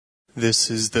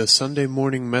This is the Sunday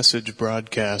morning message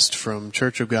broadcast from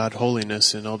Church of God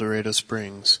Holiness in El Dorado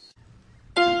Springs.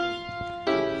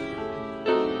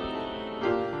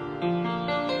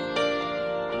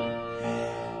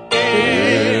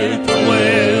 It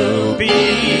will be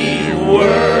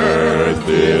worth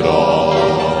it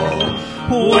all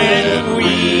when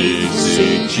we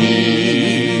see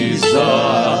Jesus.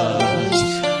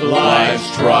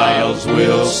 Life's trials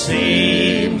will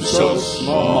seem so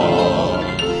small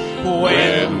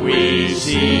when we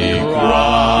see Christ.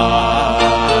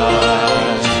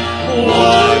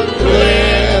 One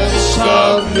glimpse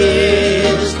of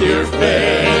His dear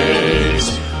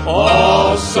face,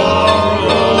 all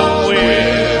sorrow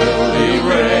will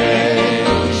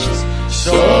erase.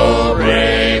 So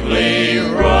bravely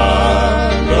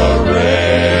run the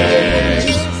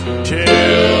race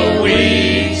till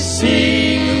we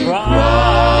see Christ.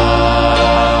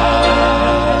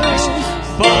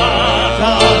 But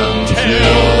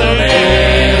until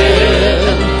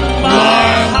then,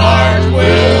 my heart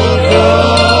will go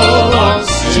on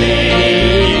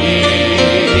singing.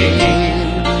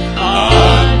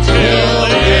 Until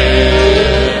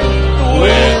then,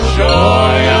 with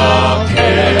joy I'll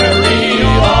carry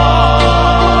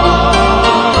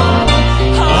on.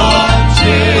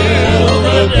 Until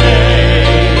the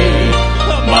day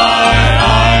my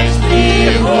eyes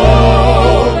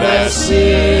behold that city.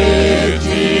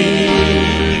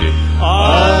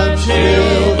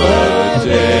 Until the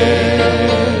day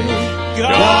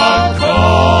God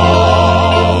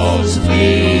calls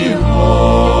me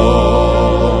home.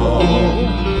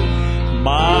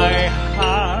 My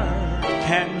heart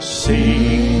can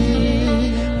sing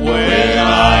when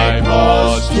I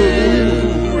pause to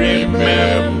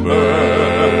remember.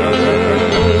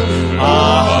 A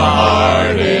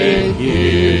heartache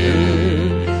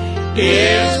here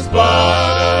is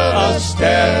but a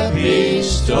stepping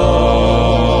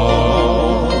stone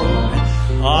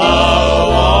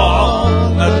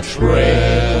along a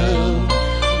trail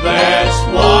that's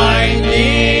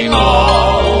winding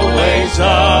always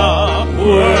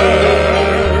upward.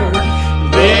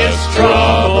 This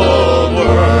troubled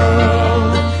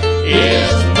world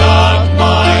is not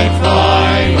my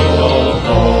final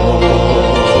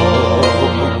home.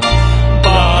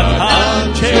 But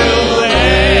until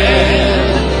then,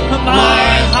 my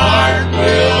heart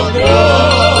will go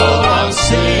on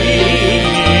singing.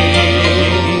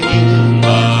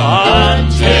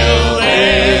 Until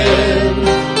then,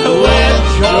 with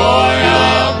joy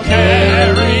I'll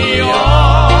carry on.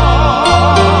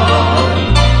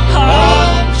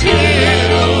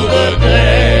 Until the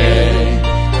day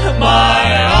my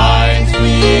eyes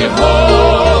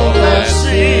behold the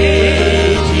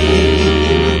city.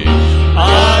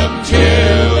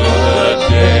 Until the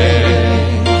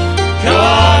day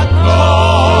God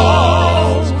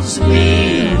calls me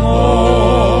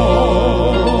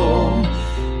home.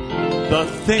 The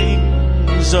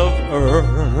things of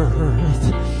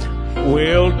earth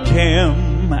will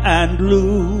dim and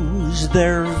lose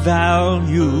their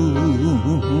value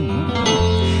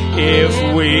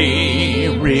if we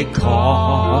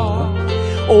recall,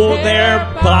 oh, they're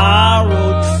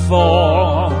borrowed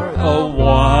for a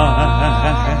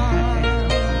while.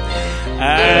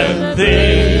 And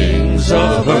things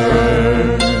of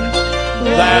earth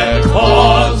that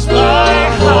cause my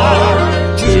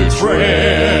heart to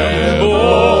tremble,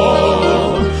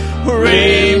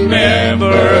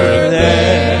 remember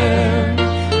them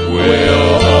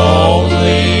will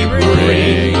only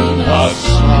bring a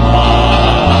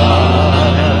smile.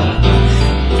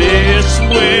 This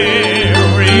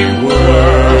weary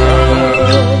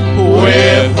world,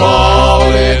 with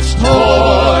all its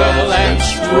toil and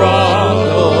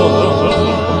struggle,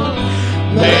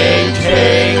 may take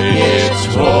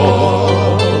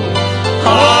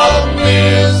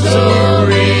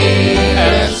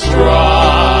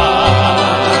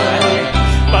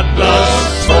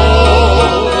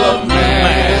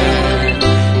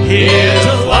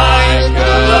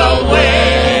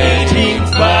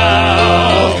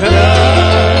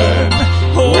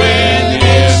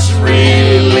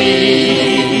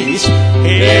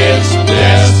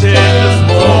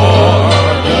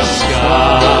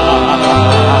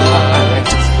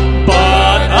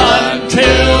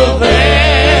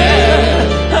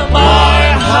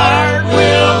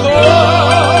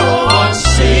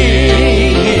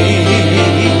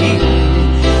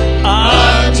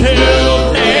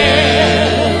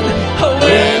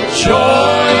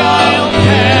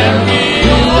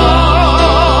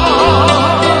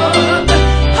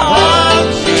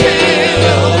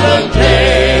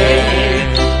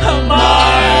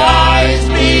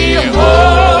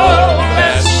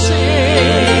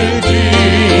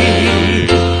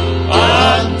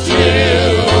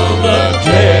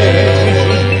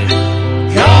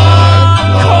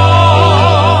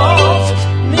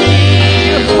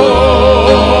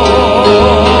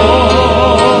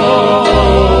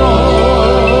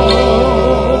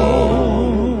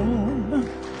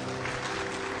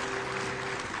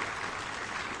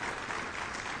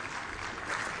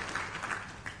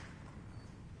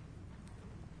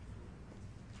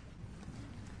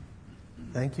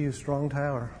Thank you, Strong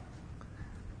Tower.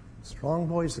 Strong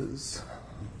voices.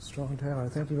 Strong Tower.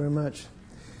 Thank you very much.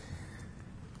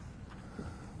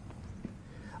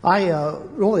 I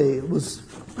really was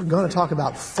going to talk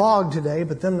about fog today,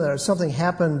 but then something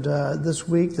happened this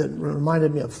week that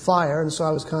reminded me of fire, and so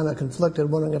I was kind of conflicted,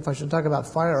 wondering if I should talk about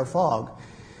fire or fog.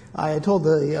 I told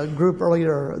the group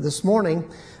earlier this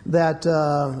morning that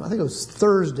I think it was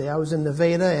Thursday. I was in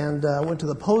Nevada and went to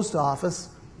the post office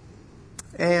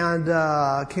and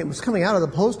was coming out of the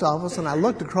post office, and I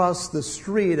looked across the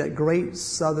street at Great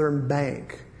Southern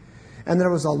Bank, and there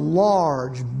was a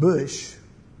large bush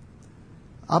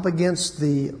up against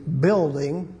the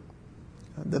building,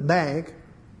 the bank.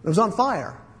 It was on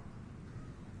fire.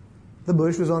 The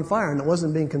bush was on fire, and it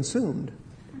wasn't being consumed.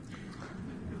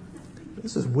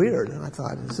 This is weird. And I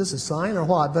thought, is this a sign or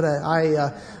what? But I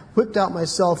whipped out my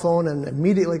cell phone and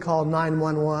immediately called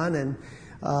 911, and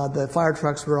the fire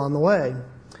trucks were on the way.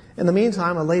 In the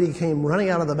meantime, a lady came running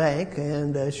out of the bank,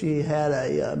 and she had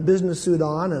a business suit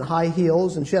on and high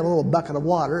heels, and she had a little bucket of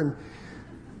water, and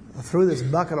I threw this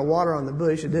bucket of water on the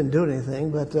bush. It didn't do anything,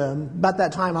 but about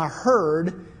that time I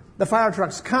heard the fire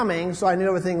trucks coming, so I knew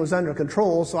everything was under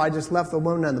control, so I just left the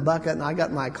woman in the bucket, and I got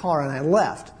in my car and I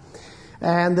left.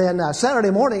 And then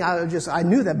Saturday morning, I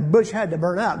knew that bush had to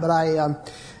burn out, but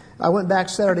I went back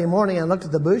Saturday morning and looked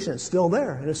at the bush, and it's still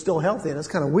there, and it's still healthy, and it's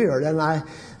kind of weird. And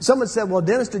someone said, well,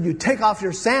 Dennis, did you take off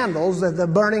your sandals at the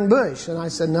burning bush? And I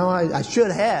said, no, I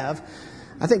should have.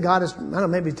 I think God is,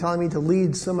 maybe telling me to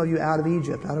lead some of you out of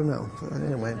Egypt. I don't know. But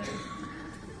anyway.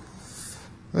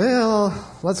 Well,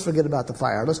 let's forget about the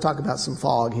fire. Let's talk about some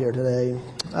fog here today.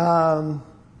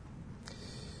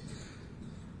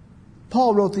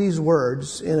 Paul wrote these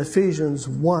words in Ephesians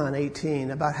 1:18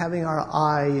 about having our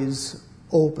eyes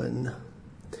open.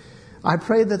 I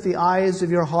pray that the eyes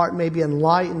of your heart may be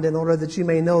enlightened in order that you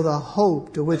may know the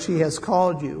hope to which he has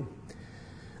called you,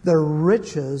 the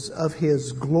riches of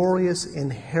his glorious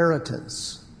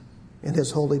inheritance in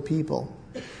his holy people,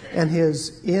 and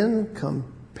his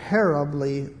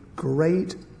incomparably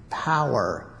great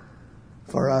power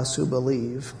for us who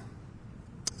believe.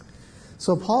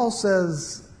 So Paul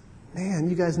says, man,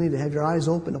 you guys need to have your eyes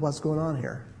open to what's going on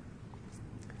here.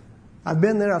 I've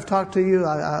been there, I've talked to you,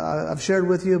 I've shared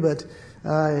with you, but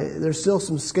there's still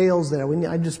some scales there.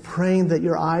 I'm just praying that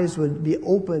your eyes would be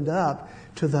opened up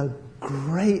to the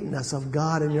greatness of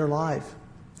God in your life.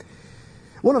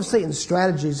 One of Satan's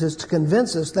strategies is to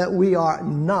convince us that we are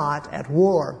not at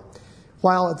war,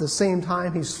 while at the same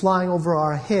time he's flying over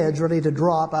our heads ready to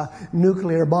drop a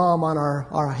nuclear bomb on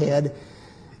our head.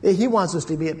 He wants us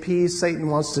to be at peace. Satan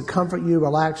wants to comfort you,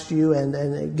 relax you,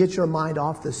 and get your mind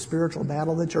off the spiritual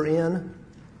battle that you're in.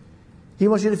 He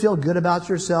wants you to feel good about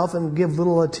yourself and give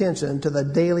little attention to the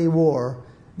daily war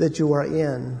that you are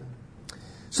in.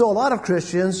 So a lot of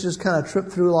Christians just kind of trip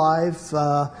through life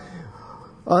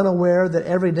unaware that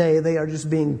every day they are just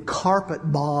being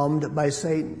carpet bombed by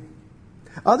Satan.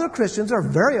 Other Christians are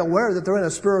very aware that they're in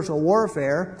a spiritual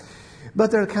warfare, but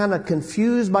they're kind of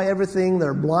confused by everything.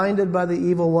 They're blinded by the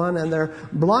evil one, and they're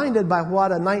blinded by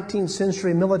what a 19th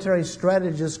century military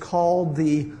strategist called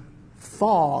the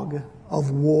fog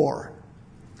of war.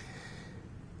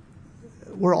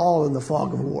 We're all in the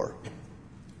fog of war.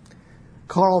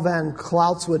 Karl von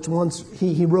Clausewitz once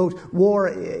he wrote, war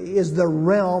is the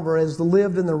realm, or is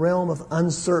lived in the realm of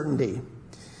uncertainty.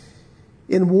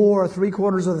 In war,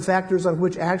 3/4 of the factors on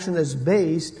which action is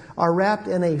based are wrapped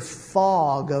in a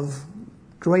fog of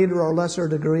greater or lesser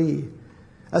degree.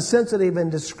 A sensitive and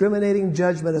discriminating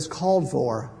judgment is called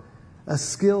for, a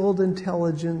skilled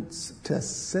intelligence to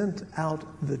scent out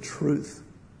the truth.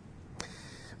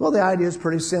 Well, the idea is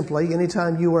pretty simply,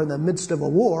 anytime you are in the midst of a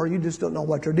war, you just don't know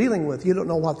what you're dealing with. You don't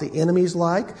know what the enemy's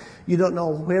like. You don't know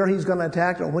where he's going to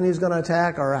attack or when he's going to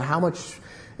attack or how much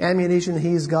ammunition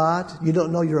he's got. You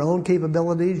don't know your own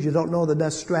capabilities. You don't know the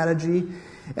best strategy.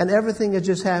 And everything is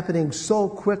just happening so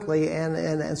quickly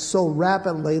and so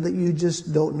rapidly that you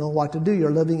just don't know what to do.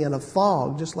 You're living in a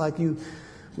fog, just like you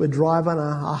would drive on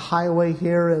a highway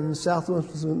here in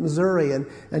southwest Missouri and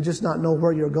just not know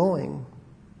where you're going.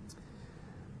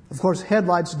 Of course,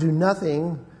 headlights do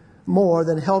nothing more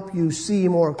than help you see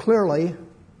more clearly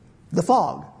the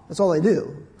fog. That's all they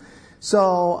do.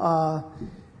 So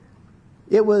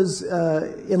it was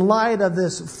in light of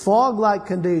this fog-like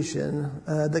condition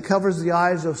that covers the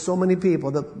eyes of so many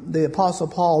people that the Apostle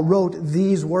Paul wrote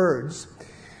these words.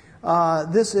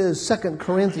 This is 2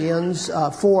 Corinthians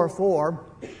 4:4.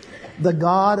 The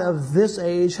God of this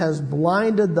age has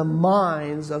blinded the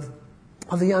minds of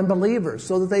the unbelievers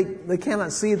so that they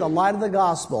cannot see the light of the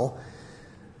gospel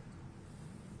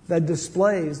that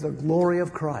displays the glory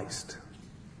of Christ.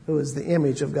 who is the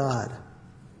image of God.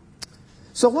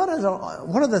 So what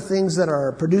are the things that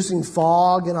are producing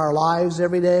fog in our lives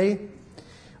every day?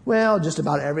 Well, just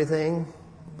about everything.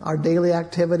 Our daily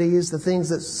activities, the things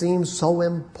that seem so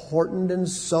important and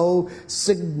so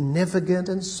significant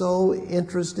and so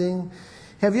interesting.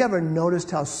 Have you ever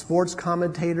noticed how sports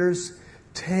commentators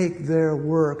take their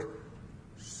work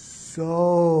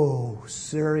so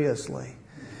seriously?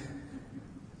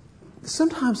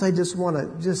 Sometimes I just want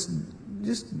to just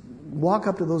walk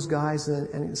up to those guys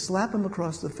and slap them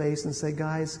across the face and say,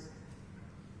 guys,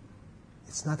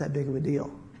 it's not that big of a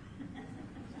deal.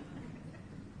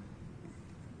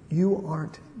 You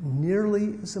aren't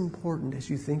nearly as important as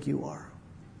you think you are.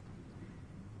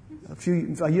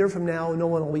 A year from now, no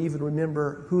one will even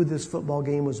remember who this football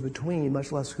game was between,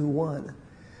 much less who won.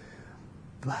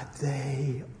 But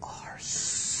they are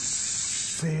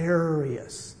serious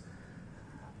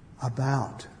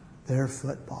about their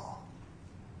football.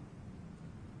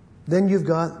 Then you've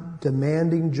got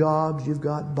demanding jobs, you've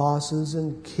got bosses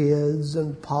and kids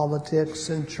and politics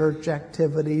and church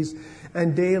activities.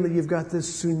 And daily you've got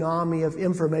this tsunami of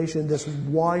information that's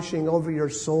washing over your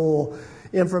soul.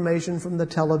 Information from the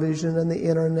television and the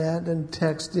internet and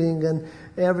texting, and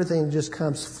everything just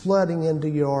comes flooding into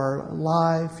your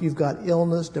life. You've got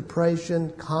illness,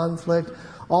 depression, conflict.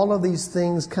 All of these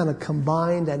things kind of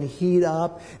combined and heat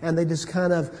up, and they just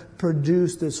kind of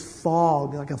produce this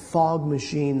fog, like a fog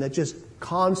machine that just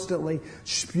constantly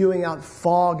spewing out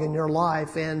fog in your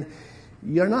life, and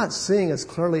you're not seeing as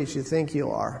clearly as you think you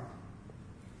are.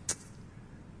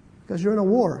 Because you're in a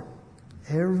war.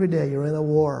 Every day you're in a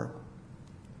war.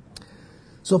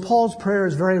 So Paul's prayer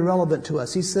is very relevant to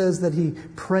us. He says that he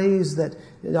prays that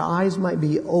our eyes might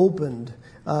be opened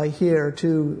here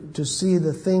to see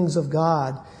the things of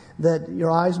God, that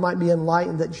your eyes might be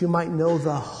enlightened, that you might know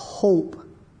the hope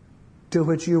to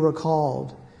which you were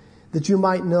called, that you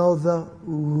might know the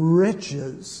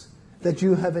riches that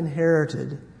you have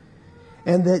inherited,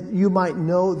 and that you might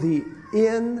know the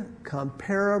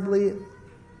incomparably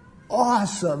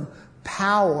awesome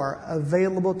power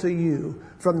available to you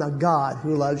from the God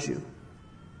who loves you.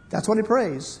 That's what he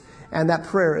prays. And that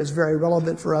prayer is very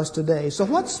relevant for us today. So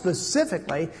what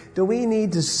specifically do we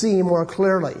need to see more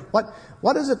clearly?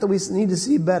 What is it that we need to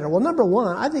see better? Well, number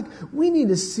one, I think we need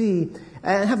to see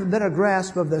and have a better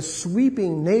grasp of the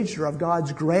sweeping nature of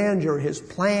God's grandeur, His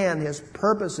plan, His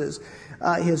purposes,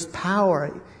 His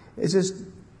power. It's just,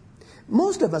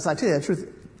 most of us, I tell you the truth,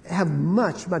 have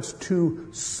much, much too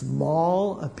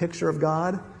small a picture of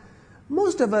God.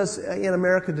 Most of us in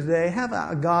America today have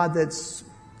a God that's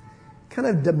kind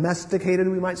of domesticated,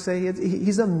 we might say.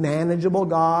 He's a manageable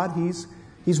God.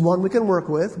 He's one we can work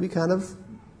with. We kind of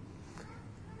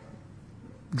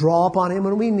draw upon Him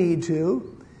when we need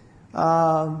to.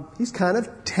 He's kind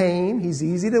of tame. He's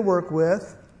easy to work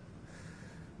with.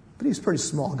 But He's a pretty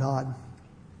small God.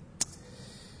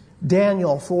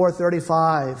 Daniel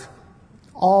 4:35.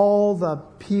 All the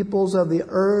peoples of the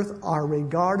earth are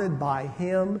regarded by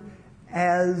Him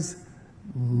as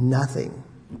nothing.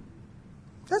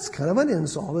 That's kind of an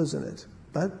insult, isn't it?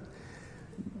 But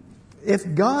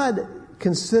if God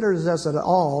considers us at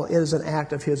all, it is an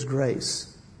act of His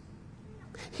grace.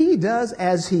 He does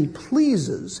as He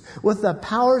pleases with the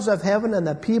powers of heaven and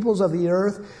the peoples of the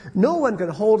earth. No one can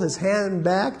hold His hand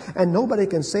back, and nobody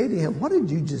can say to Him, "What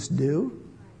did you just do?"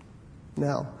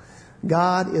 No.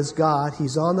 God is God.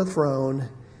 He's on the throne,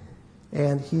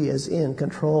 and He is in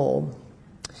control.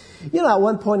 You know, at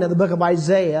one point in the book of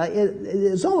Isaiah,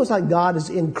 it's almost like God is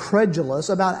incredulous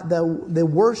about the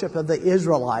worship of the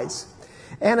Israelites.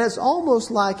 And it's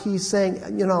almost like He's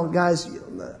saying, you know, guys,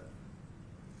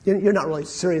 you're not really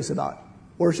serious about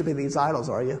worshiping these idols,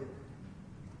 are you?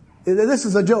 This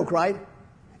is a joke, right?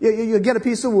 You get a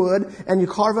piece of wood, and you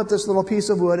carve up this little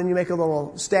piece of wood, and you make a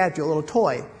little statue, a little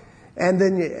toy. And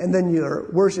then you're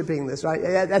worshiping this, right?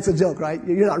 That's a joke, right?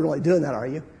 You're not really doing that, are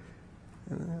you?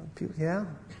 People, yeah,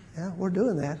 we're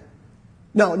doing that.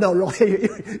 No, really,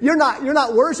 you're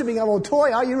not worshiping a little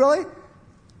toy, are you really?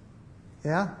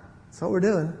 Yeah, that's what we're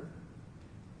doing.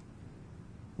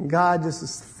 And God just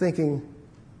is thinking,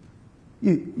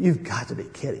 you've got to be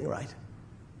kidding, right?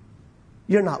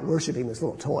 You're not worshiping this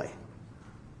little toy.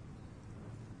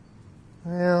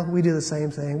 Well, we do the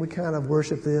same thing. We kind of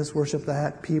worship this, worship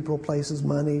that, people, places,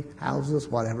 money, houses,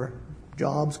 whatever,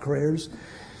 jobs, careers.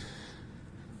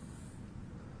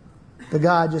 But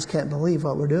God just can't believe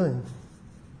what we're doing.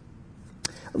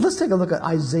 Let's take a look at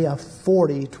Isaiah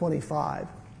 40:25.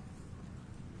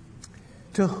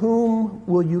 To whom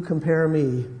will you compare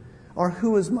me? Or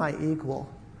who is my equal?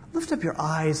 Lift up your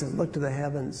eyes and look to the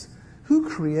heavens. Who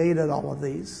created all of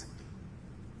these?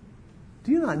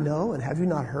 Do you not know, and have you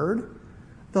not heard?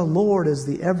 The Lord is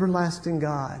the everlasting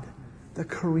God, the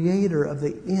creator of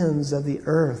the ends of the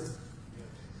earth.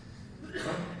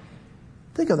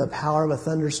 Think of the power of a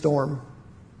thunderstorm.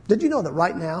 Did you know that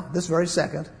right now, this very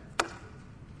second,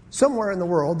 somewhere in the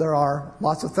world there are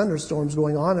lots of thunderstorms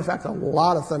going on? In fact, a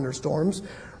lot of thunderstorms.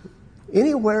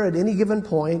 Anywhere at any given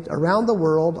point around the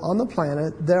world on the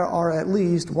planet, there are at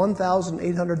least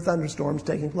 1,800 thunderstorms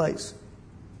taking place.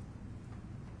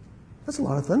 That's a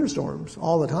lot of thunderstorms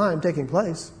all the time taking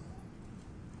place.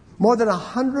 More than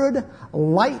 100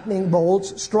 lightning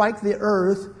bolts strike the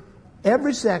earth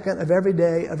every second of every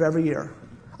day of every year.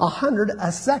 100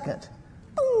 a second.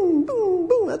 Boom, boom,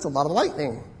 boom. That's a lot of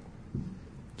lightning.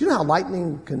 Do you know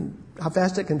how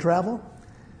fast it can travel?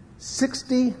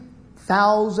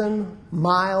 60,000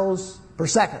 miles per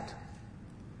second.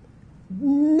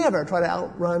 Never try to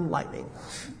outrun lightning.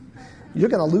 You're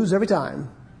going to lose every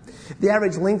time. The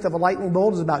average length of a lightning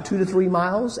bolt is about 2 to 3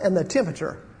 miles, and the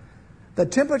temperature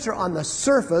on the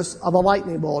surface of a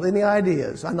lightning bolt. Any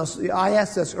ideas? I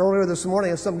asked this earlier this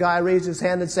morning, and some guy raised his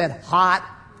hand and said, hot.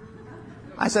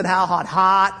 I said, how hot?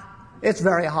 Hot. It's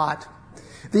very hot.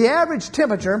 The average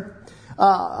temperature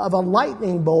of a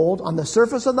lightning bolt on the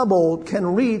surface of the bolt can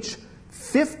reach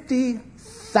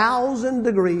 50,000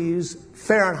 degrees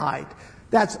Fahrenheit.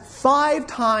 That's 5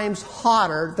 times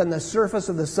hotter than the surface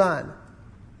of the sun.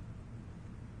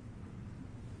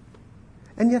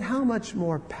 And yet, how much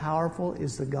more powerful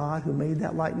is the God who made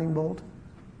that lightning bolt?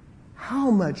 How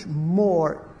much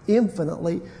more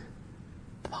infinitely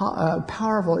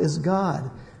powerful is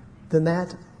God than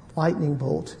that lightning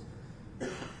bolt?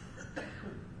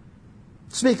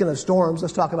 Speaking of storms,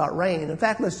 let's talk about rain. In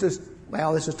fact, let's just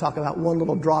talk about one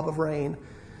little drop of rain.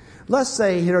 Let's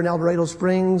say here in El Dorado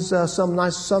Springs, some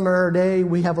nice summer day,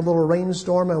 we have a little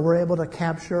rainstorm and we're able to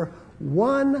capture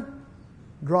one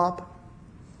drop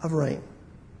of rain.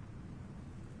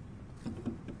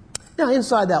 Now,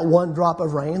 inside that one drop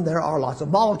of rain, there are lots of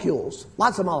molecules.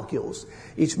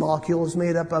 Each molecule is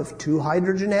made up of 2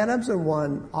 hydrogen atoms and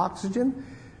 1 oxygen,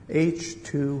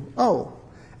 H2O.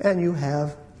 And you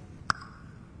have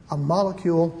a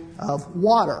molecule of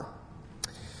water.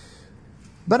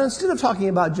 But instead of talking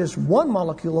about just one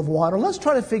molecule of water, let's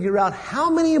try to figure out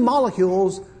how many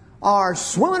molecules are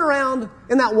swimming around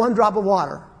in that one drop of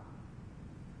water.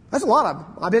 That's a lot of them.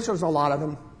 I bet there's a lot of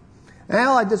them.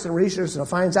 Well, I did some research and I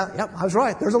finds out, yep, I was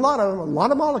right. There's a lot of them, a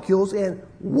lot of molecules in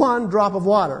one drop of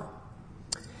water.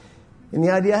 Any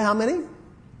idea how many?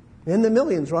 In the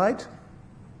millions, right?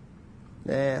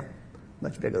 Nah,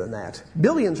 much bigger than that.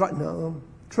 Billions, right? No.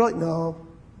 Trillion, no.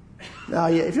 No,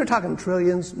 yeah, if you're talking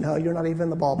trillions, no, you're not even in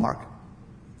the ballpark.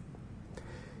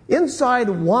 Inside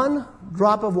one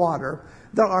drop of water,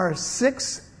 there are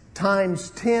 6 times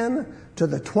 10 to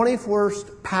the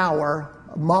 21st power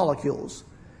molecules.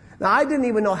 Now, I didn't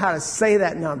even know how to say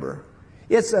that number.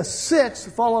 It's a 6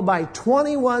 followed by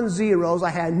 21 zeros.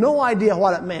 I had no idea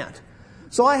what it meant.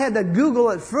 So I had to Google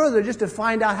it further just to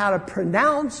find out how to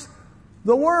pronounce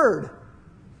the word.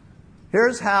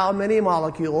 Here's how many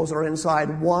molecules are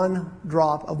inside one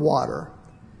drop of water.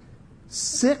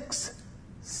 6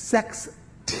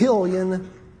 sextillion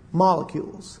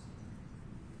molecules.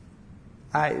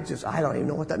 I don't even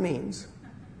know what that means.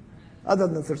 Other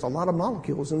than that there's a lot of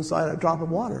molecules inside a drop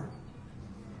of water.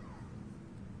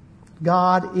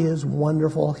 God is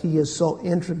wonderful. He is so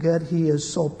intricate. He is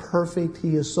so perfect.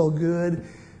 He is so good.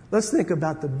 Let's think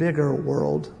about the bigger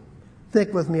world.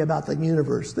 Think with me about the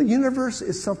universe. The universe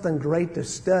is something great to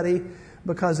study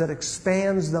because it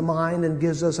expands the mind and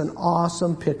gives us an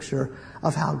awesome picture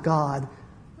of how God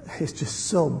is just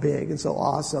so big and so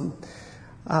awesome.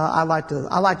 I like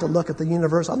to look at the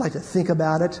universe. I like to think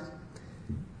about it.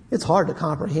 It's hard to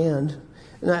comprehend.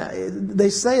 They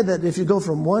say that if you go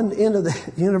from one end of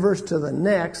the universe to the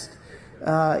next,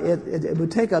 it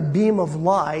would take a beam of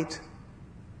light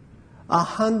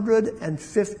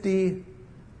 150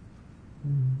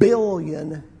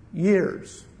 billion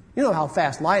years. You know how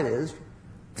fast light is.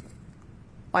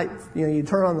 You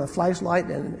turn on the flashlight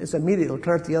and it's immediately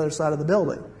clear at the other side of the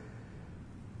building.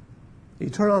 You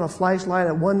turn on a flashlight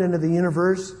at one end of the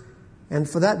universe, and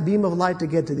for that beam of light to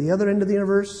get to the other end of the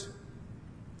universe,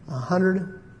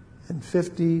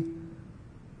 150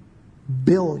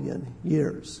 billion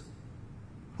years.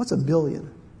 What's a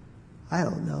billion? I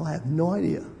don't know. I have no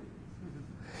idea.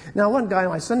 Now, one guy in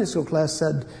my Sunday school class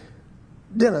said,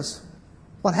 Dennis,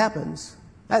 what happens?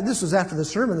 This was after the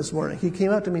sermon this morning. He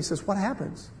came up to me and says, what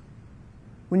happens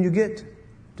when you get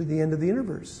to the end of the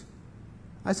universe?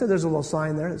 I said, there's a little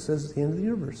sign there that says the end of the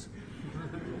universe.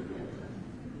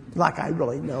 Like I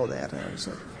really know that.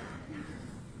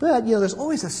 But, there's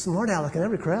always a smart aleck in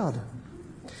every crowd.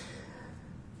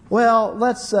 Well,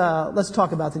 let's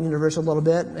talk about the universe a little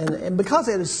bit. And because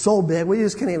it is so big, we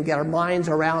just can't even get our minds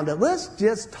around it. Let's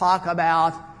just talk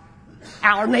about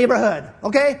our neighborhood,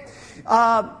 okay?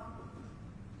 Our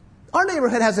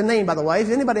neighborhood has a name, by the way. If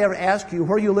anybody ever asks you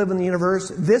where you live in the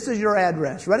universe, this is your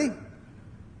address. Ready?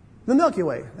 The Milky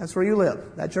Way. That's where you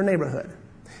live. That's your neighborhood.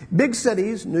 Big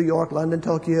cities, New York, London,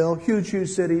 Tokyo, huge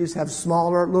cities have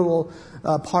smaller little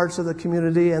parts of the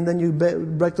community, and then you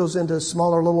break those into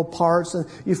smaller little parts, and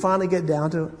you finally get down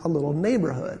to a little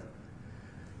neighborhood.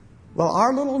 Well,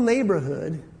 our little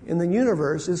neighborhood in the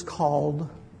universe is called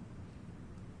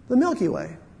the Milky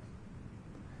Way.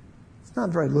 It's not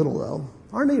very little, though.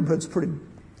 Our neighborhood's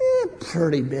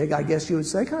pretty big, I guess you would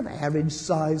say, kind of average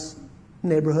size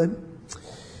neighborhood.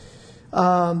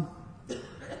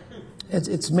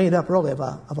 It's made up really of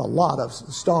a lot of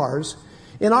stars.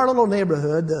 In our little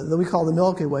neighborhood that we call the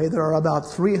Milky Way, there are about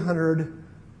 300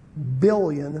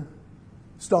 billion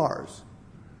stars.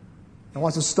 Now,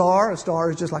 what's a star? A star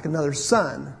is just like another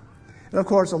sun. And of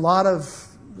course, a lot of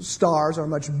stars are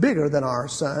much bigger than our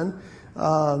sun.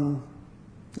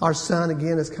 Our sun,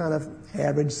 again, is kind of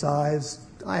average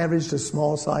to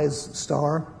small size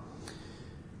star.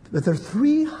 But there are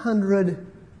 300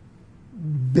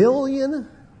 billion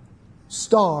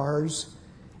stars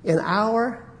in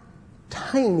our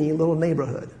tiny little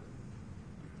neighborhood.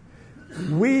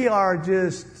 We're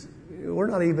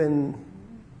not even,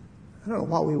 I don't know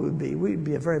what we would be. We'd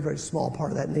be a very, very small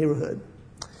part of that neighborhood.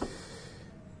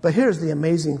 But here's the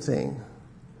amazing thing.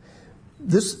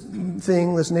 This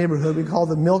neighborhood we call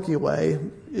the Milky Way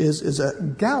is a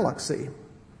galaxy.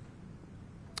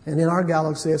 And in our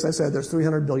galaxy, as I said, there's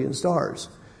 300 billion stars.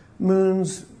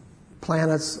 Moons,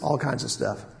 planets, all kinds of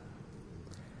stuff.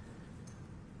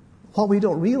 What we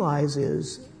don't realize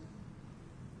is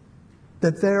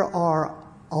that there are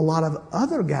a lot of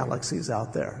other galaxies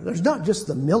out there. There's not just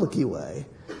the Milky Way.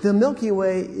 The Milky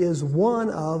Way is one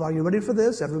of, are you ready for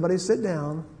this? Everybody sit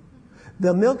down.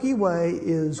 The Milky Way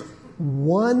is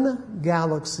one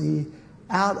galaxy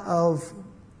out of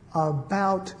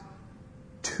about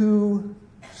 2,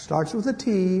 starts with a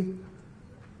T,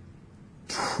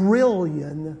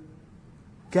 trillion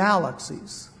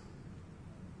galaxies.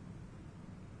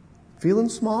 Feeling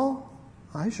small?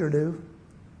 I sure do.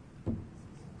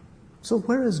 So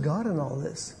where is God in all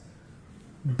this?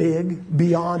 Big,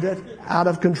 beyond it, out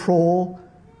of control.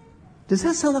 Does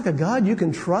that sound like a God you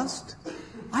can trust?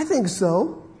 I think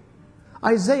so.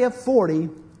 Isaiah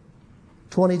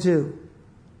 40:22.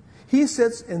 He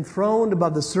sits enthroned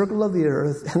above the circle of the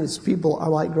earth, and his people are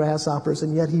like grasshoppers,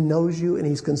 and yet he knows you and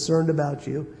he's concerned about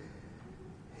you.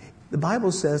 The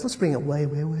Bible says, let's bring it way,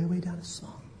 way, way, way down to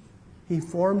small. He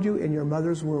formed you in your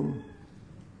mother's womb.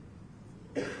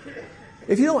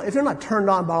 If you're not turned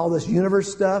on by all this universe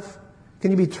stuff,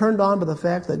 can you be turned on by the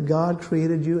fact that God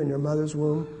created you in your mother's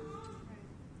womb?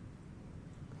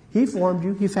 He formed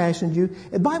you. He fashioned you.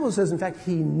 The Bible says, in fact,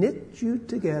 He knit you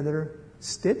together,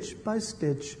 stitch by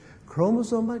stitch,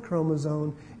 chromosome by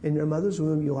chromosome. In your mother's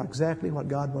womb, you are exactly what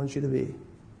God wants you to be.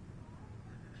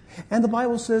 And the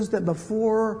Bible says that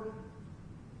before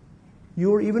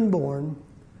you were even born,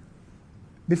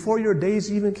 before your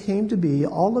days even came to be,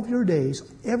 all of your days,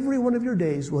 every one of your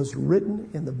days was written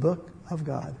in the book of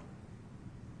God.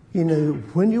 He knew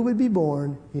when you would be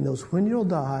born. He knows when you'll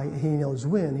die. And He knows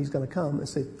when He's going to come and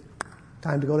say,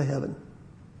 time to go to heaven.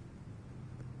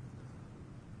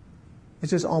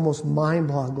 It's just almost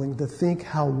mind-boggling to think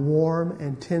how warm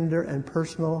and tender and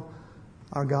personal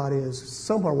our God is.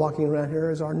 Somewhere walking around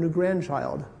here is our new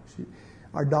grandchild.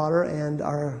 Our daughter and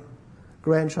our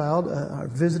grandchild are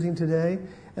visiting today.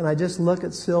 And I just look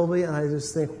at Sylvie and I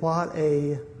just think, what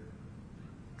a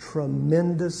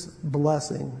tremendous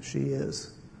blessing she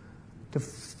is. To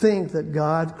think that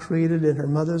God created in her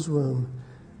mother's womb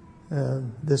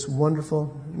this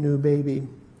wonderful new baby.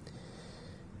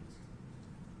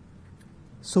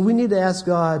 So we need to ask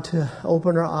God to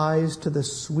open our eyes to the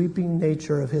sweeping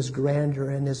nature of His grandeur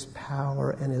and His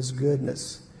power and His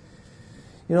goodness.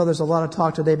 There's a lot of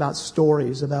talk today about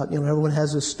stories, about, everyone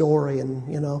has a story,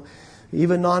 and,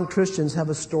 even non-Christians have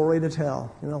a story to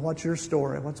tell. What's your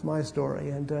story? What's my story?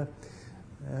 And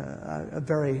a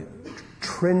very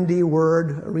trendy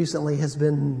word recently has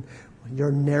been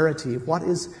your narrative. What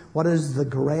is the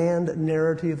grand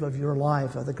narrative of your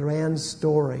life, or the grand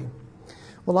story?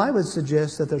 Well, I would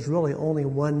suggest that there's really only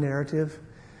one narrative.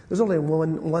 There's only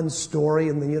one story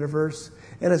in the universe,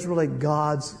 and it's really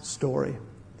God's story.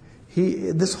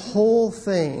 This whole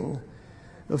thing,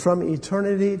 from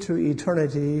eternity to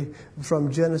eternity,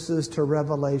 from Genesis to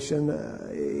Revelation,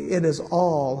 it is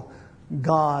all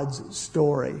God's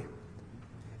story.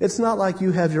 It's not like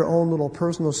you have your own little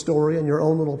personal story and your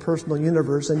own little personal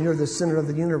universe and you're the center of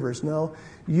the universe. No,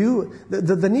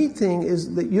 the neat thing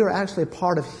is that you're actually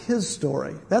part of His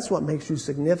story. That's what makes you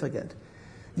significant.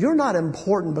 You're not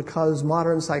important because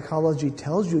modern psychology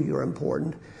tells you you're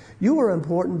important. You are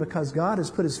important because God has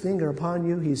put His finger upon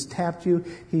you. He's tapped you.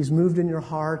 He's moved in your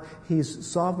heart. He's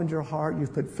softened your heart.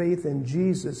 You've put faith in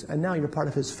Jesus. And now you're part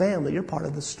of His family. You're part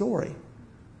of the story.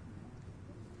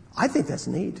 I think that's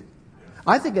neat.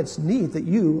 I think it's neat that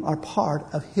you are part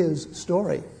of His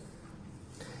story.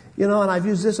 You know, and I've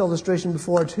used this illustration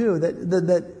before too,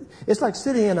 that it's like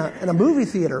sitting in a movie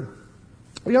theater.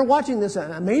 You're watching this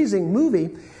amazing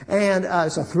movie, and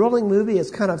it's a thrilling movie.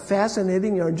 It's kind of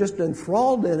fascinating. You're just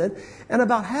enthralled in it. And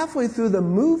about halfway through the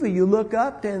movie, you look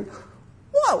up and,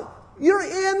 whoa, you're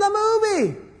in the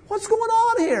movie. What's going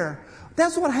on here?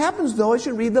 That's what happens, though, as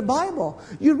you read the Bible.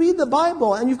 You read the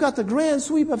Bible, and you've got the grand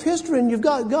sweep of history, and you've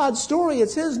got God's story.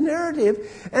 It's His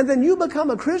narrative. And then you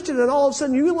become a Christian, and all of a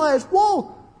sudden you realize,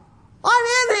 whoa, I'm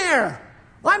in here.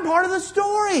 I'm part of the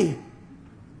story.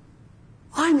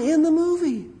 I'm in the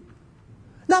movie.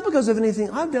 Not because of anything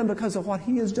I've done, because of what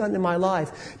He has done in my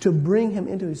life to bring Him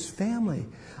into His family.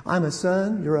 I'm a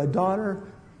son, you're a daughter.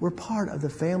 We're part of the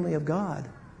family of God.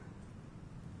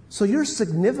 So your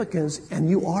significance, and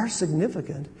you are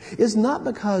significant, is not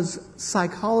because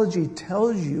psychology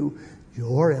tells you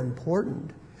you're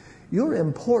important. You're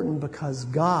important because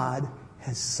God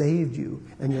has saved you,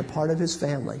 and you're part of His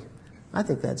family. I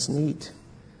think that's neat.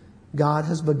 God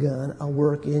has begun a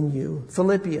work in you.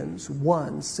 Philippians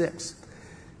 1:6.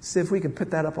 See if we can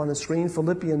put that up on the screen.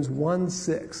 Philippians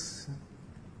 1:6.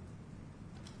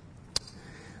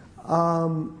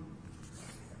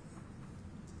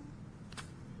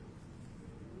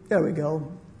 There we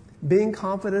go. Being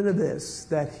confident of this,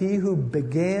 that He who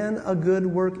began a good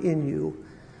work in you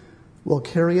will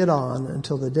carry it on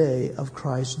until the day of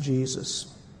Christ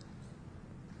Jesus.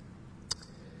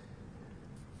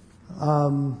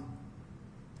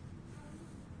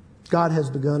 God has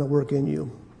begun a work in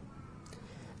you.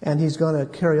 And He's going to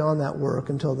carry on that work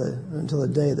until the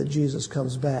day that Jesus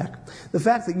comes back. The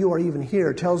fact that you are even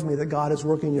here tells me that God is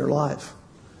working in your life.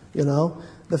 You know,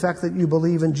 the fact that you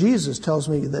believe in Jesus tells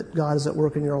me that God is at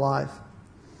work in your life.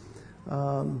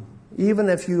 Even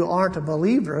if you aren't a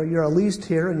believer, you're at least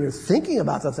here and you're thinking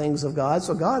about the things of God.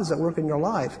 So God is at work in your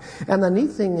life. And the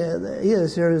neat thing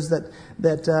is that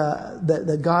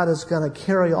God is going to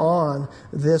carry on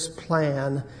this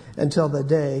plan until the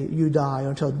day you die,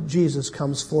 until Jesus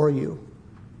comes for you.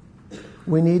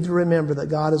 We need to remember that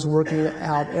God is working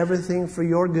out everything for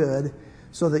your good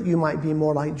so that you might be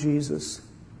more like Jesus.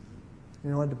 You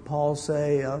know, what did Paul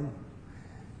say?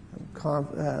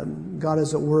 God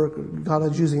is at work. God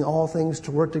is using all things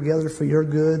to work together for your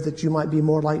good, that you might be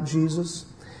more like Jesus.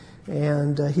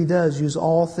 And He does use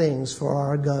all things for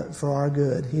our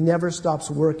good. He never stops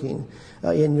working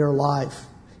in your life.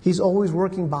 He's always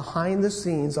working behind the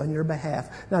scenes on your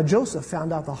behalf. Now, Joseph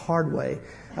found out the hard way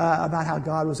about how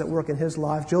God was at work in his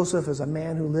life. Joseph is a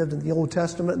man who lived in the Old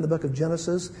Testament in the book of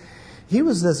Genesis. He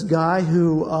was this guy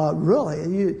who I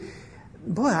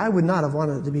would not have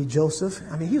wanted to be Joseph.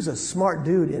 I mean, he was a smart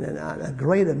dude and a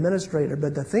great administrator,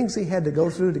 but the things he had to go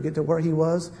through to get to where he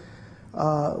was,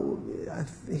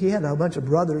 he had a bunch of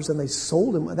brothers and they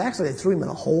sold him. Actually, they threw him in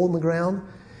a hole in the ground.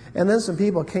 And then some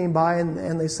people came by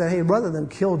and they said, hey, rather than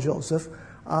kill Joseph,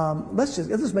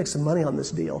 let's make some money on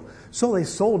this deal. So they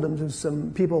sold him to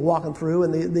some people walking through,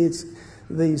 and these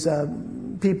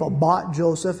people bought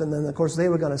Joseph, and then, of course, they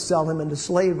were going to sell him into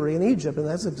slavery in Egypt, and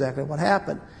that's exactly what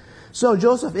happened. So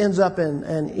Joseph ends up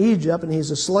in Egypt, and he's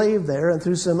a slave there, and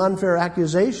through some unfair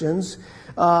accusations,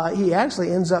 he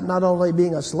actually ends up not only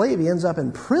being a slave, he ends up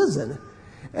in prison.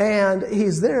 And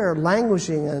he's there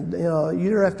languishing, and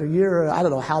year after year. I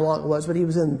don't know how long it was, but he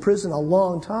was in prison a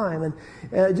long time, and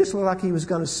it just looked like he was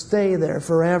going to stay there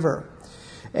forever.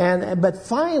 But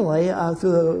finally, as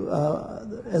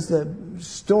the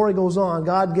story goes on,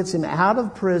 God gets him out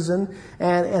of prison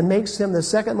and makes him the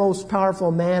second most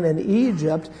powerful man in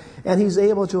Egypt, and he's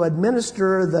able to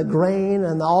administer the grain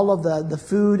and all of the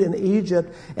food in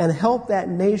Egypt and help that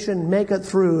nation make it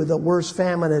through the worst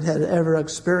famine it had ever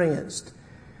experienced.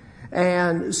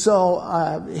 And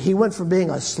so he went from being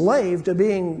a slave to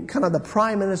being kind of the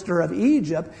prime minister of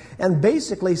Egypt and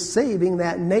basically saving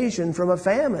that nation from a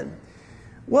famine.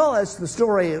 Well, as the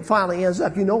story finally ends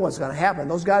up, you know what's going to happen.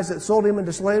 Those guys that sold him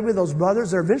into slavery, those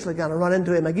brothers, they're eventually going to run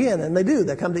into him again. And they do.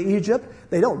 They come to Egypt.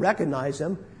 They don't recognize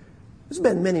him. It's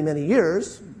been many, many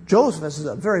years. Joseph is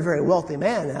a very, very wealthy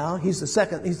man now. He's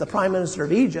the prime minister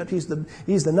of Egypt. He's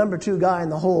the number 2 guy in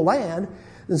the whole land.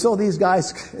 And so these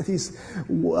guys, these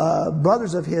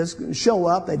brothers of his show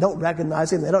up. They don't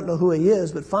recognize him. They don't know who he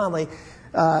is. But finally,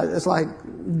 it's like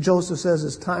Joseph says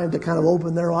it's time to kind of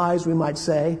open their eyes, we might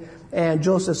say. And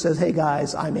Joseph says, hey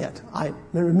guys, I'm it.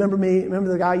 Remember me?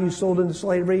 Remember the guy you sold into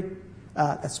slavery?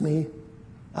 That's me.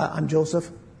 I'm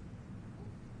Joseph.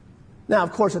 Now,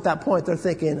 of course, at that point, they're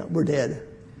thinking, we're dead.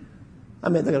 I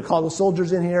mean, they're going to call the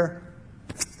soldiers in here,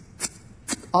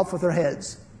 off with their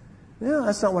heads. No,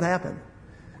 that's not what happened.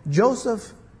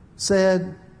 Joseph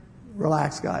said,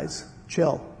 relax, guys,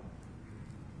 chill.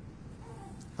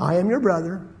 I am your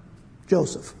brother,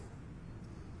 Joseph,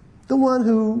 the one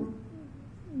who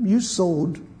you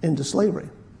sold into slavery.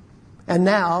 And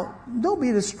now, don't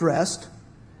be distressed,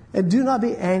 and do not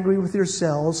be angry with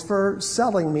yourselves for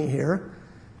selling me here,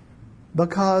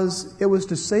 because it was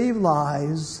to save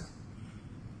lives,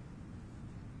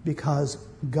 because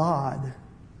God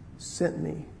sent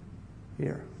me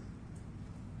here.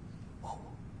 Whoa.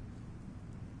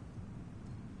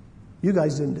 You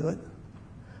guys didn't do it.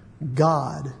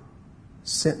 God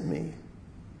sent me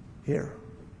here.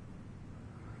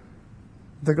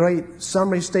 The great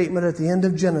summary statement at the end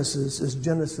of Genesis is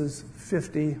Genesis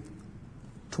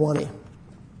 50:20.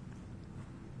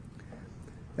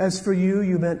 As for you,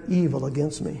 you meant evil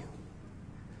against me,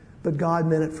 but God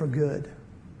meant it for good,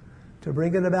 to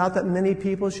bring it about that many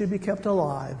people should be kept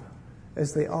alive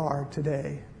as they are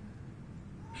today.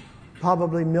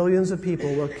 Probably millions of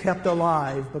people were kept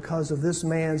alive because of this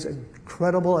man's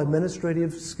incredible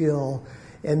administrative skill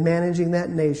in managing that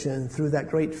nation through that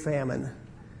great famine.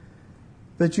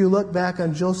 But you look back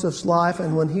on Joseph's life,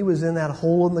 and when he was in that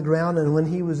hole in the ground, and when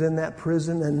he was in that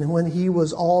prison, and when he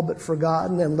was all but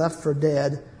forgotten and left for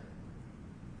dead,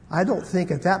 I don't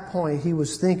think at that point he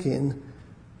was thinking,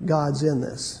 God's in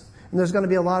this. And there's going to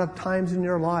be a lot of times in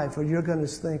your life where you're going to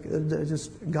think,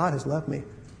 God has left me.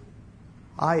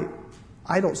 I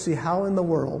don't see how in the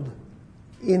world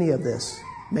any of this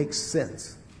makes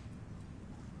sense.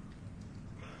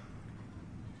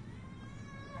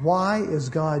 Why is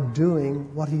God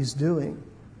doing what he's doing?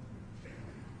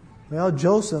 Well,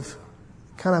 Joseph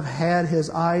kind of had his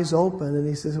eyes open, and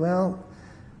he says,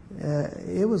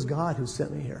 it was God who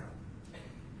sent me here.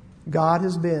 God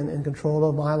has been in control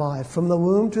of my life. From the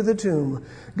womb to the tomb,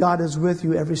 God is with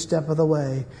you every step of the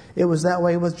way. It was that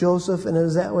way with Joseph, and it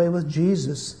was that way with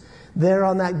Jesus. There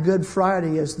on that Good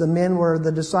Friday, as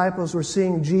the disciples were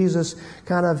seeing Jesus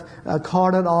kind of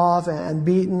carted off and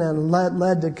beaten and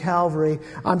led to Calvary,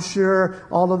 I'm sure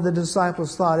all of the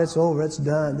disciples thought, it's over, it's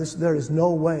done. There is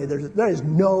no way, there is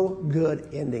no good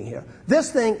ending here. This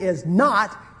thing is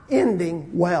not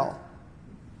ending well.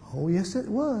 Oh, yes, it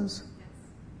was.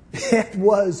 It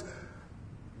was.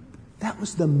 That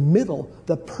was the middle,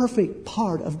 the perfect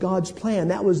part of God's plan.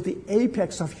 That was the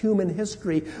apex of human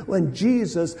history when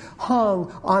Jesus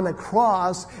hung on a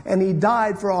cross and he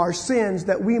died for our sins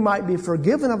that we might be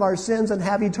forgiven of our sins and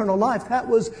have eternal life. That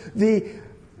was the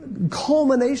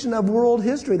culmination of world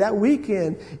history. That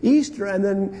weekend, Easter, and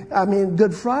then,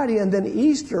 Good Friday, and then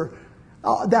Easter.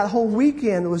 That whole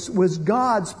weekend was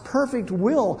God's perfect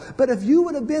will. But if you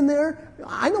would have been there,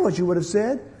 I know what you would have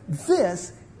said.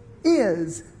 This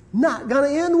is not going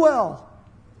to end well.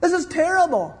 This is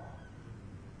terrible.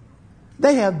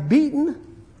 They have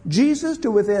beaten Jesus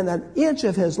to within an inch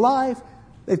of his life.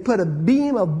 They've put a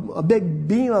big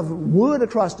beam of wood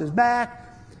across his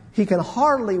back. He can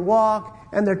hardly walk,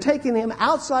 and they're taking him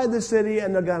outside the city,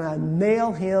 and they're going to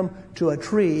nail him to a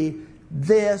tree.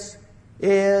 This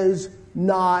is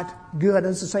not good.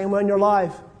 It's the same way in your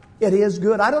life. It is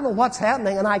good. I don't know what's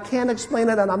happening, and I can't explain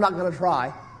it, and I'm not going to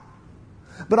try.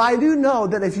 But I do know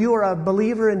that if you are a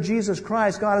believer in Jesus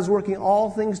Christ, God is working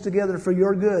all things together for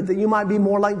your good, that you might be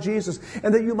more like Jesus,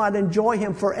 and that you might enjoy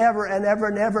him forever and ever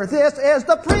and ever. This is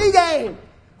the pregame.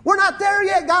 We're not there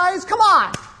yet, guys. Come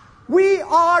on. We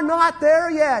are not there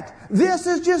yet. This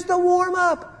is just a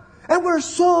warm-up. And we're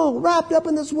so wrapped up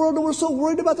in this world, and we're so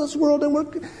worried about this world,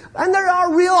 and there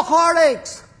are real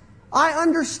heartaches. I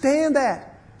understand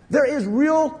that. There is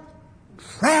real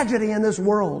tragedy in this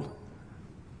world.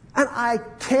 And I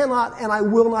cannot and I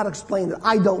will not explain it.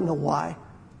 I don't know why.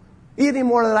 Any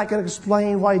more than I can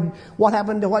explain what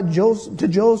happened to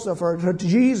Joseph or to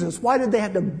Jesus. Why did they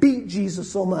have to beat Jesus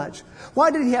so much?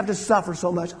 Why did he have to suffer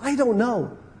so much? I don't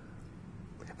know.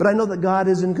 But I know that God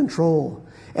is in control.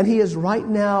 And he is right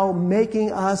now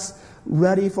making us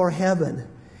ready for heaven.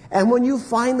 And when you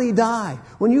finally die,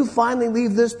 when you finally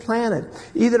leave this planet,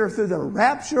 either through the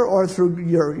rapture or through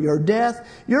your death,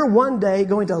 you're one day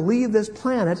going to leave this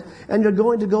planet and you're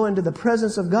going to go into the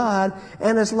presence of God.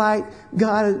 And it's like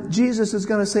Jesus is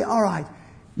going to say, all right,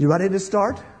 you ready to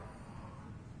start?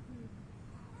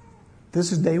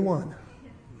 This is day one.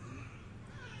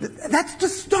 That's the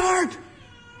start.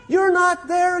 You're not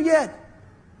there yet.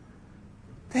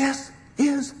 This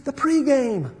is the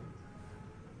pregame.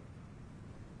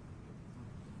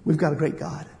 We've got a great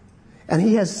God. And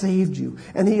He has saved you.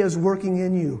 And He is working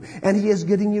in you. And He is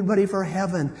getting you ready for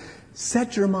heaven.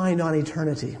 Set your mind on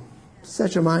eternity.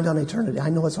 Set your mind on eternity. I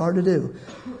know it's hard to do.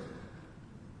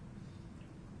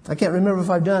 I can't remember if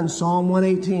I've done Psalm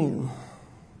 118.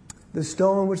 The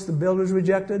stone which the builders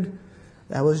rejected,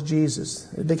 that was Jesus.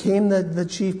 It became the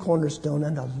chief cornerstone,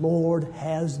 and the Lord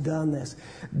has done this.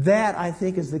 That, I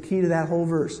think, is the key to that whole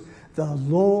verse. The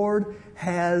Lord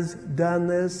has done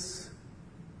this.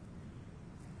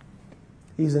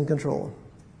 He's in control.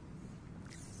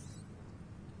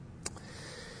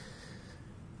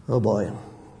 Oh boy.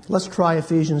 Let's try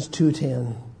Ephesians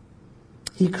 2:10.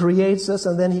 He creates us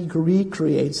and then He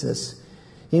recreates us.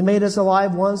 He made us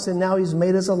alive once and now He's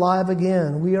made us alive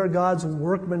again. We are God's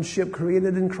workmanship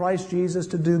created in Christ Jesus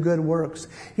to do good works.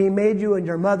 He made you in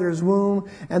your mother's womb,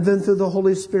 and then through the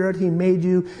Holy Spirit He made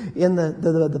you in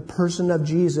the person of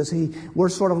Jesus. We're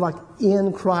sort of like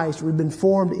in Christ. We've been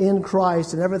formed in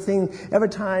Christ, and every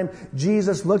time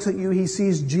Jesus looks at you, He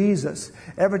sees Jesus.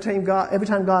 Every time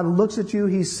God looks at you,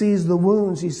 He sees the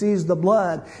wounds, He sees the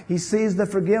blood, He sees the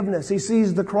forgiveness, He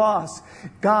sees the cross.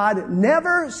 God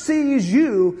never sees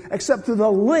you except through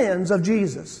the lens of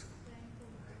Jesus.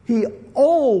 He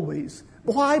always.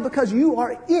 Why? Because you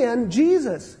are in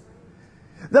Jesus.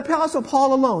 The Apostle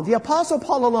Paul alone,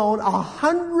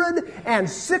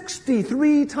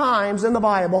 163 times in the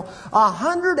Bible,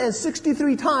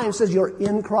 163 times says you're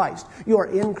in Christ. You are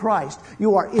in Christ.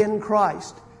 You are in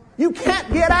Christ. You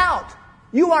can't get out.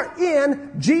 You are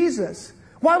in Jesus.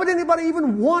 Why would anybody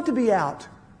even want to be out?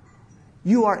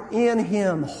 You are in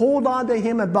Him. Hold on to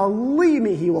Him, and believe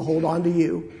me, He will hold on to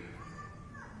you.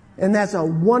 And that's a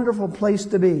wonderful place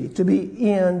to be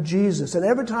in Jesus. And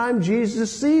every time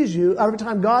Jesus sees you, every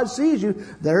time God sees you,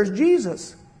 there's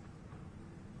Jesus.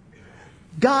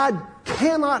 God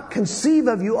cannot conceive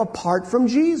of you apart from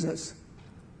Jesus.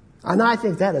 And I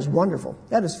think that is wonderful.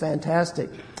 That is fantastic.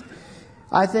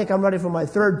 I think I'm ready for my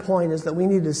third point, is that we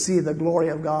need to see the glory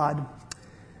of God.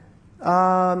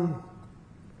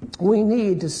 We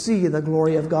need to see the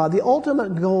glory of God. The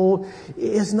ultimate goal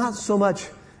is not so much,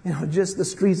 just the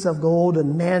streets of gold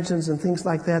and mansions and things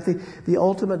like that. The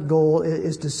ultimate goal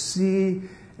is to see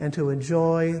and to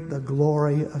enjoy the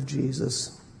glory of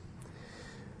Jesus.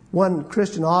 One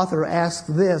Christian author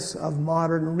asked this of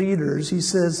modern readers. He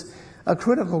says, a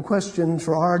critical question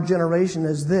for our generation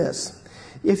is this: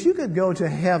 if you could go to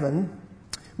heaven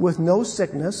with no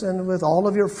sickness and with all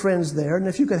of your friends there, and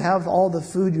if you could have all the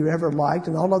food you ever liked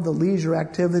and all of the leisure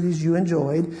activities you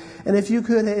enjoyed, and if you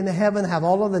could in heaven have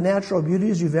all of the natural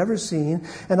beauties you've ever seen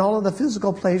and all of the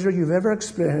physical pleasure you've ever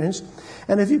experienced,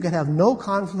 and if you could have no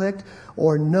conflict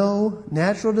or no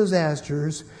natural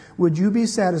disasters, would you be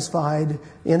satisfied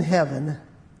in heaven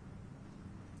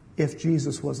if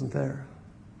Jesus wasn't there?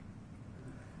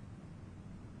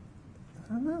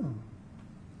 I don't know.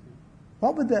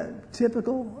 What would that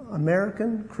typical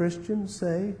American Christian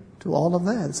say to all of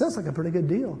that? It sounds like a pretty good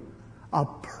deal. A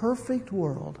perfect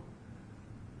world,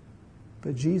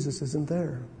 but Jesus isn't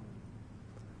there.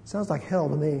 Sounds like hell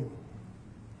to me.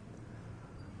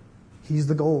 He's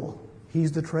the goal.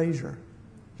 He's the treasure.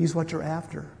 He's what you're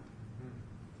after.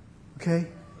 Okay?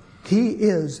 He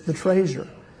is the treasure.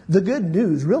 The good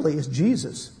news really is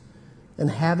Jesus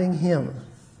and having Him.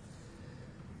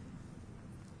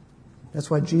 That's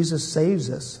why Jesus saves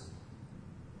us.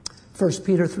 1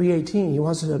 Peter 3:18, He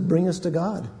wants to bring us to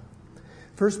God.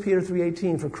 1 Peter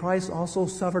 3:18, for Christ also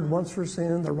suffered once for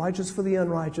sin, the righteous for the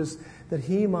unrighteous, that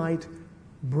He might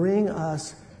bring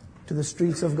us to the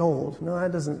streets of gold. No, I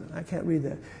can't read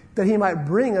that. That He might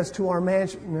bring us to our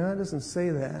mansion. No, it doesn't say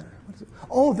that.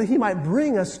 Oh, that He might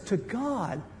bring us to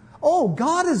God. Oh,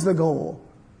 God is the goal.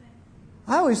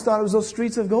 I always thought it was those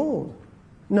streets of gold.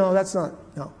 No, that's not.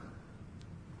 No.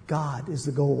 God is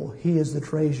the goal. He is the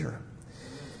treasure.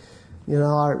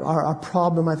 Our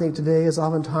problem, I think, today is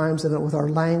oftentimes that with our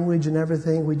language and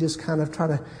everything, we just kind of try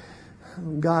to,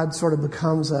 God sort of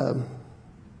becomes a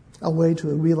way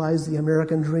to realize the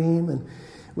American dream. And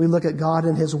we look at God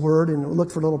and His Word and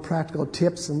look for little practical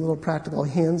tips and little practical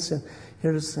hints. And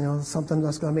here's something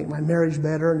that's going to make my marriage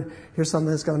better. And here's something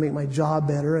that's going to make my job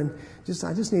better. And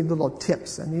I just need little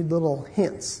tips. I need little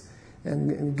hints.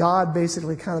 And God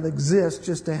basically kind of exists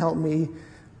just to help me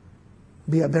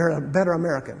be a better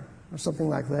American or something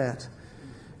like that.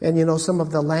 And some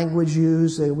of the language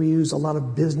used, we use a lot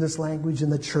of business language in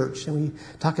the church. And we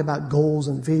talk about goals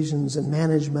and visions and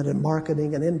management and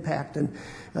marketing and impact and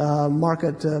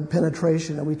market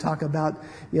penetration. And we talk about,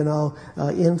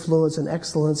 influence and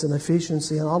excellence and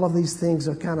efficiency. And all of these things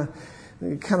are kind of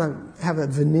have a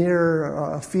veneer,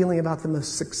 a feeling about them of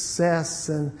success.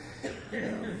 And,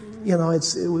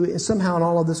 it's somehow in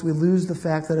all of this we lose the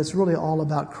fact that it's really all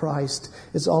about Christ.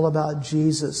 It's all about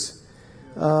Jesus.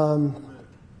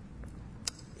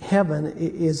 Heaven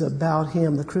is about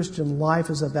Him. The Christian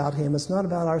life is about Him. It's not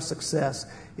about our success.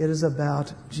 It is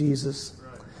about Jesus.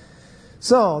 Right.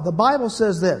 So, the Bible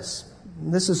says this.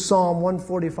 This is Psalm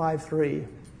 145:3.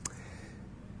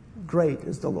 Great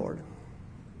is the Lord,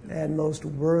 and most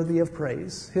worthy of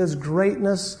praise. His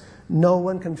greatness no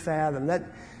one can fathom. That,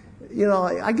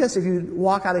 I guess if you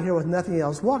walk out of here with nothing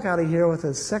else, walk out of here with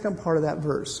the second part of that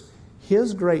verse.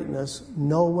 His greatness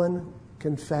no one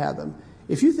can fathom.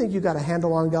 If you think you got a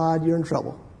handle on God, you're in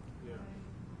trouble. Yeah.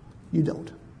 You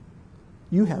don't.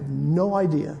 You have no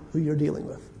idea who you're dealing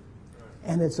with.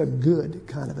 Right. And it's a good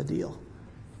kind of a deal.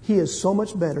 He is so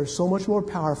much better, so much more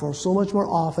powerful, so much more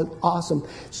awesome,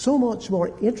 so much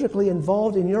more intricately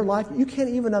involved in your life. You can't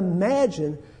even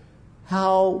imagine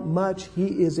how much He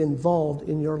is involved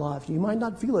in your life. You might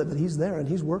not feel it, but He's there and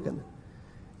He's working.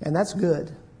 And that's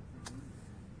good.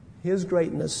 His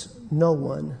greatness, no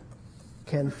one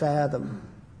can fathom.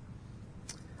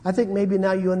 I think maybe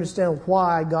now you understand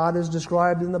why God is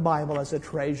described in the Bible as a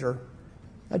treasure.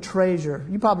 A treasure.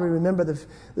 You probably remember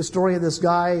the story of this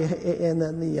guy in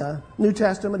the New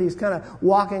Testament. He's kind of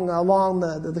walking along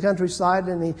the countryside,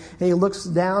 and he looks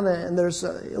down, and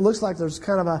it looks like there's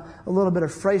kind of a little bit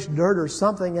of fresh dirt or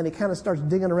something, and he kind of starts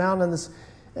digging around in this,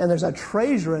 and there's a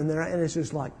treasure in there, and it's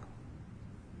just like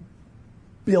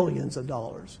billions of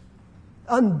dollars.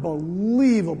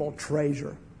 Unbelievable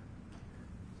treasure.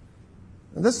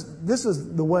 And this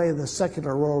is the way the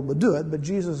secular world would do it, but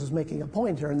Jesus is making a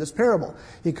point here in this parable.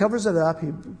 He covers it up.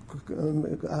 He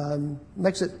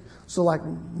makes it so like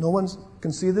no one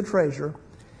can see the treasure.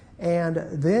 And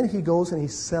then he goes and he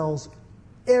sells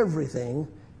everything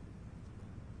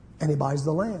and he buys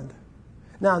the land.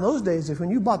 Now, in those days,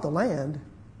 when you bought the land,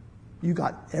 you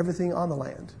got everything on the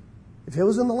land. If it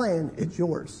was in the land, it's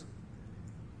yours.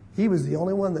 He was the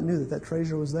only one that knew that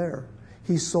treasure was there.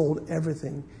 He sold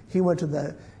everything. He went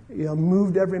to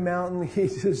moved every mountain. He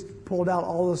just pulled out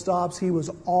all the stops. He was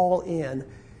all in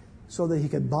so that he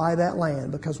could buy that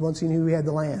land, because once he knew he had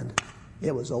the land,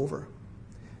 it was over.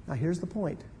 Now, here's the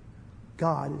point.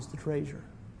 God is the treasure.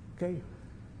 Okay?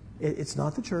 It's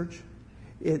not the church.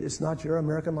 It's not your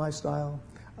American lifestyle.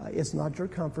 It's not your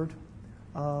comfort.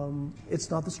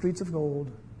 It's not the streets of gold.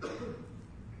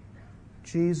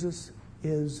 Jesus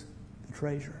is the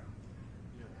treasure.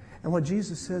 And what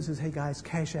Jesus says is, hey guys,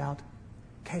 cash out,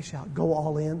 go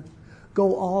all in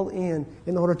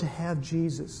in order to have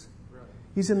Jesus. Right.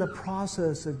 He's in the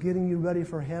process of getting you ready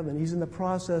for heaven. He's in the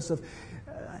process of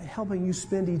helping you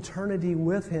spend eternity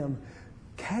with Him.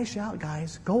 Cash out,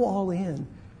 guys, go all in.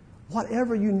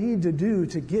 Whatever you need to do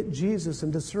to get Jesus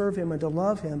and to serve Him and to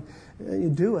love Him, you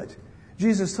do it.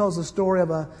 Jesus tells the story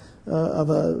of a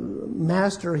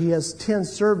master. He has 10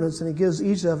 servants, and he gives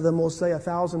each of them, we'll say,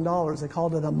 $1,000. They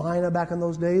called it a mina back in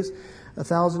those days.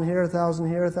 1,000 here, 1,000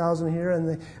 here, 1,000 here.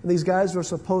 And these guys were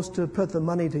supposed to put the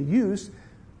money to use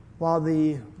while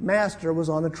the master was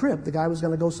on a trip. The guy was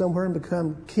going to go somewhere and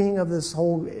become king of this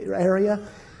whole area.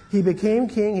 He became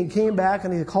king. He came back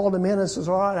and he called him in and says,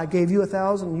 all right, I gave you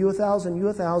 1,000, you 1,000, you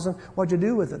 1,000. What'd you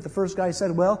do with it? The first guy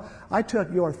said, well, I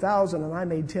took your 1,000 and I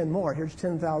made 10 more. Here's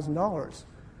 $10,000.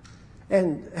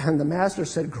 And the master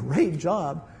said, great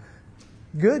job.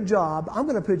 Good job. I'm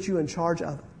going to put you in charge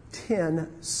of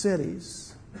 10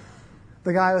 cities.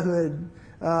 The guy who had,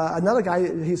 another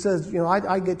guy, he says,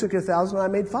 I took your 1,000 and I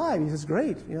made 5. He says,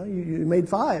 great. You made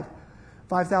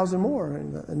 5,000 more.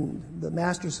 And the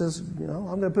master says, I'm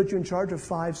going to put you in charge of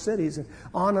 5 cities, and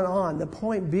on and on. The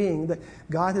point being that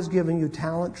God has given you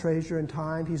talent, treasure, and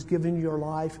time. He's given you your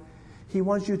life. He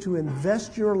wants you to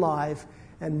invest your life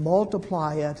and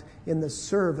multiply it in the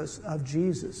service of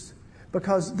Jesus.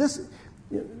 Because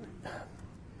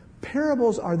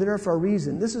parables are there for a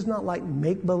reason. This is not like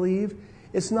make-believe.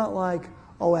 It's not like,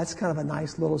 that's kind of a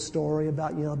nice little story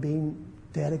about, being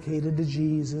dedicated to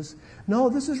Jesus. No,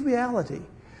 this is reality.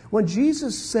 When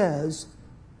Jesus says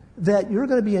that you're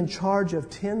going to be in charge of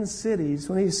 10 cities,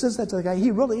 when he says that to the guy, he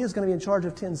really is going to be in charge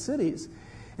of 10 cities.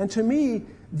 And to me,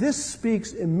 this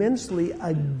speaks immensely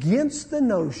against the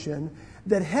notion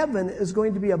that heaven is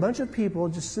going to be a bunch of people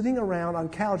just sitting around on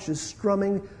couches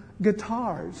strumming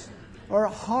guitars or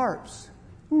harps.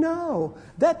 No.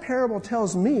 That parable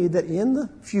tells me that in the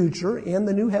future, in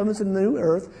the new heavens and the new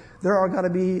earth, there are going to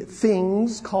be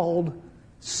things called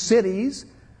cities.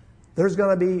 There's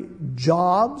going to be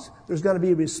jobs. There's going to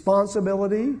be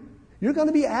responsibility. You're going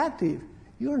to be active.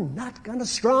 You're not going to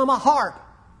strum a harp.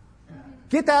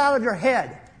 Get that out of your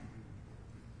head.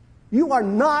 You are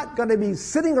not going to be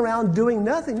sitting around doing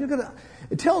nothing.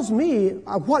 It tells me,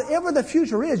 whatever the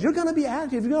future is, you're going to be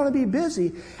active, you're going to be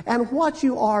busy. And what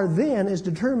you are then is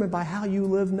determined by how you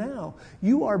live now.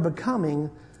 You are becoming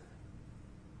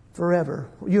forever.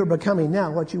 You're becoming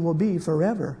now what you will be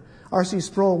forever. R.C.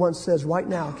 Sproul once says, right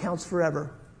now counts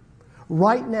forever.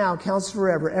 Right now counts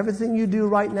forever. Everything you do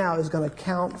right now is going to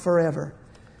count forever.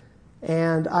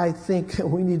 And I think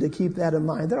we need to keep that in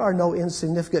mind. There are no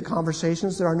insignificant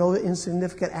conversations. There are no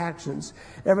insignificant actions.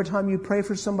 Every time you pray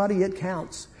for somebody, it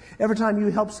counts. Every time you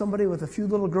help somebody with a few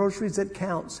little groceries, it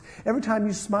counts. Every time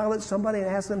you smile at somebody and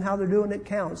ask them how they're doing, it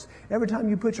counts. Every time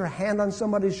you put your hand on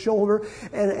somebody's shoulder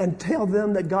and tell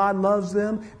them that God loves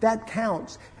them, that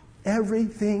counts.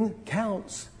 Everything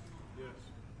counts.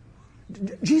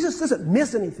 Yes. Jesus doesn't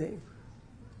miss anything.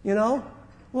 You know?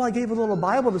 Well, I gave a little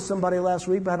Bible to somebody last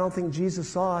week, but I don't think Jesus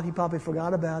saw it. He probably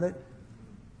forgot about it.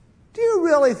 Do you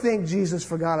really think Jesus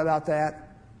forgot about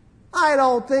that? I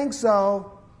don't think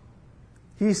so.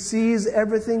 He sees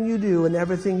everything you do, and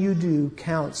everything you do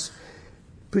counts.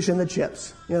 Push in the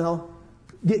chips, you know.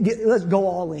 Let's go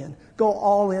all in. Go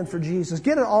all in for Jesus.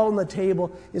 Get it all on the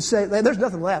table and say, there's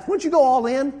nothing left. Once you go all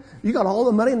in, you got all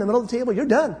the money in the middle of the table, you're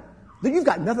done. Then you've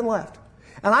got nothing left.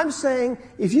 And I'm saying,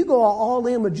 if you go all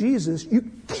in with Jesus, you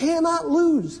cannot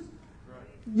lose.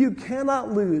 You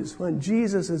cannot lose when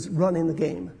Jesus is running the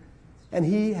game. And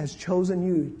He has chosen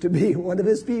you to be one of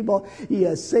His people. He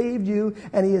has saved you,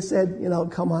 and He has said, you know,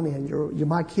 come on in. You're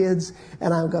my kids,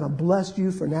 and I'm going to bless you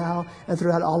for now and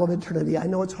throughout all of eternity. I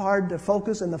know it's hard to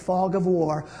focus in the fog of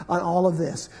war on all of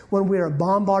this. When we are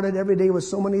bombarded every day with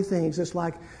so many things, it's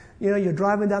like, you know, you're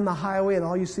driving down the highway and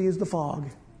all you see is the fog.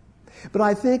 But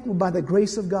I think by the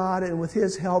grace of God and with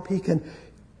His help, He can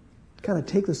kind of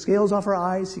take the scales off our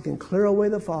eyes. He can clear away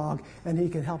the fog, and He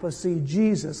can help us see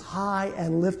Jesus high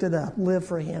and lifted up. Live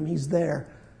for Him. He's there.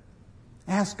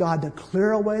 Ask God to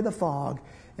clear away the fog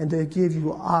and to give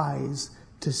you eyes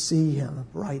to see Him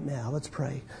right now. Let's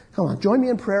pray. Come on, join me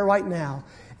in prayer right now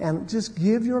and just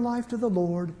give your life to the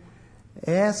Lord.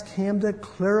 Ask Him to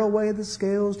clear away the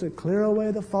scales, to clear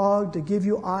away the fog, to give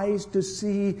you eyes to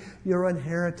see your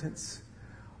inheritance.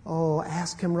 Oh,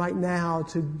 ask Him right now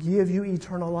to give you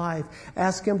eternal life.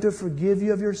 Ask Him to forgive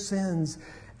you of your sins.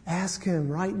 Ask Him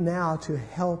right now to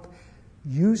help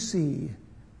you see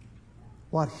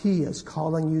what He is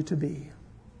calling you to be.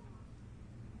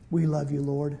 We love you,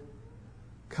 Lord.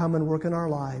 Come and work in our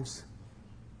lives.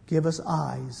 Give us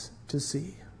eyes to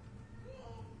see.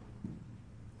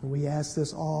 And we ask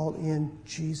this all in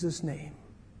Jesus' name.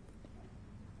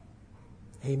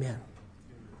 Amen.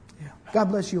 Yeah. God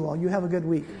bless you all. You have a good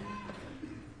week.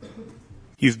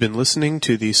 You've been listening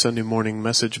to the Sunday morning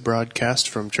message broadcast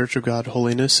from Church of God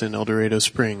Holiness in El Dorado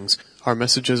Springs. Our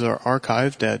messages are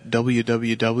archived at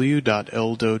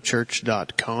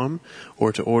www.eldochurch.com,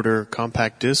 or to order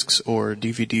compact discs or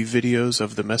DVD videos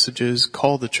of the messages,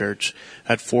 call the church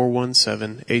at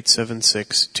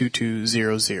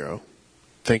 417-876-2200.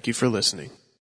 Thank you for listening.